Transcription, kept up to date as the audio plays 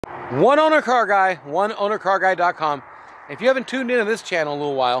One owner car guy, oneownercarguy.com. If you haven't tuned into this channel in a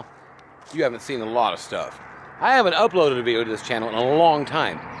little while, you haven't seen a lot of stuff. I haven't uploaded a video to this channel in a long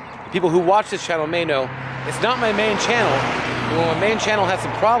time. The people who watch this channel may know it's not my main channel. When my main channel had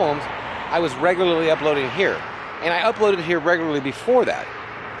some problems, I was regularly uploading here. And I uploaded here regularly before that.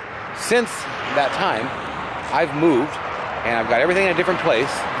 Since that time, I've moved and I've got everything in a different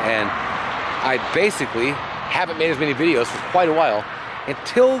place, and I basically haven't made as many videos for quite a while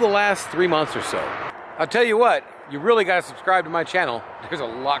until the last 3 months or so. I'll tell you what, you really got to subscribe to my channel. There's a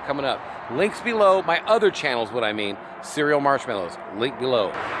lot coming up. Links below. My other channels, what I mean, Cereal Marshmallows, link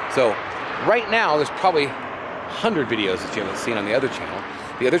below. So right now there's probably 100 videos that you haven't seen on the other channel.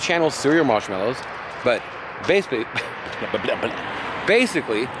 The other channel is Cereal Marshmallows, but basically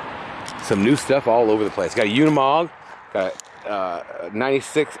some new stuff all over the place. Got a Unimog, got a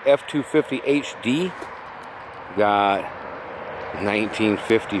 96 F250 HD, got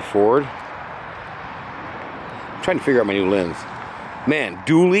 1950 Ford. I'm trying to figure out my new lens. Man,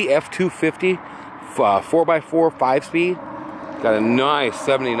 dually F250, 4x4, 5-speed. Got a nice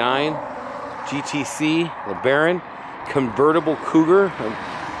 79 GTC LeBaron, convertible Cougar,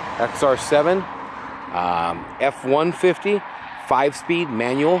 XR7, F150, 5-speed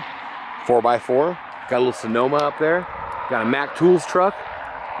manual, 4x4. Got a little Sonoma up there. Got a Mac Tools truck.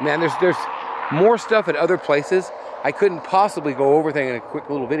 Man, there's more stuff at other places. I couldn't possibly go over everything in a quick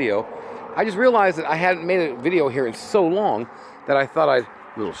little video. I just realized that I hadn't made a video here in so long that I thought I'd...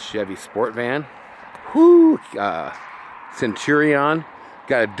 Little Chevy sport van. Whoo! Centurion.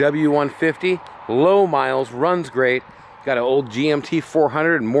 Got a W150. Low miles. Runs great. Got an old GMT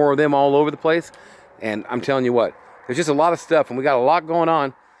 400 and more of them all over the place. And I'm telling you what, there's just a lot of stuff, and we got a lot going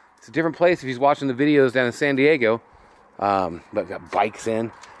on. It's a different place if he's watching the videos down in San Diego. But got bikes in.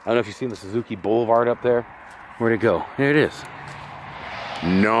 I don't know if you've seen the Suzuki Boulevard up there. Where'd it go? There it is.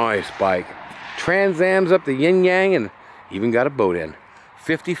 Nice bike. Trans Am's up the yin yang, and even got a boat in.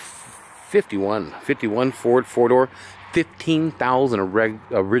 51 Ford 4-door, 15,000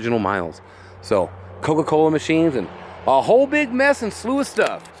 original miles. So Coca-Cola machines and a whole big mess and slew of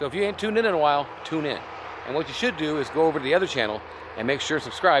stuff. So if you ain't tuned in a while, tune in. And what you should do is go over to the other channel and make sure to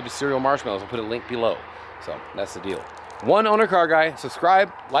subscribe to Cereal Marshmallows. I'll put a link below. So that's the deal. One owner car guy.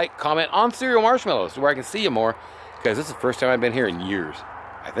 Subscribe, like, comment on Cereal Marshmallows where I can see you more, because this is the first time I've been here in years,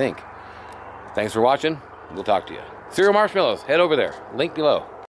 I think. Thanks for watching. We'll talk to you. Cereal Marshmallows, head over there. Link below.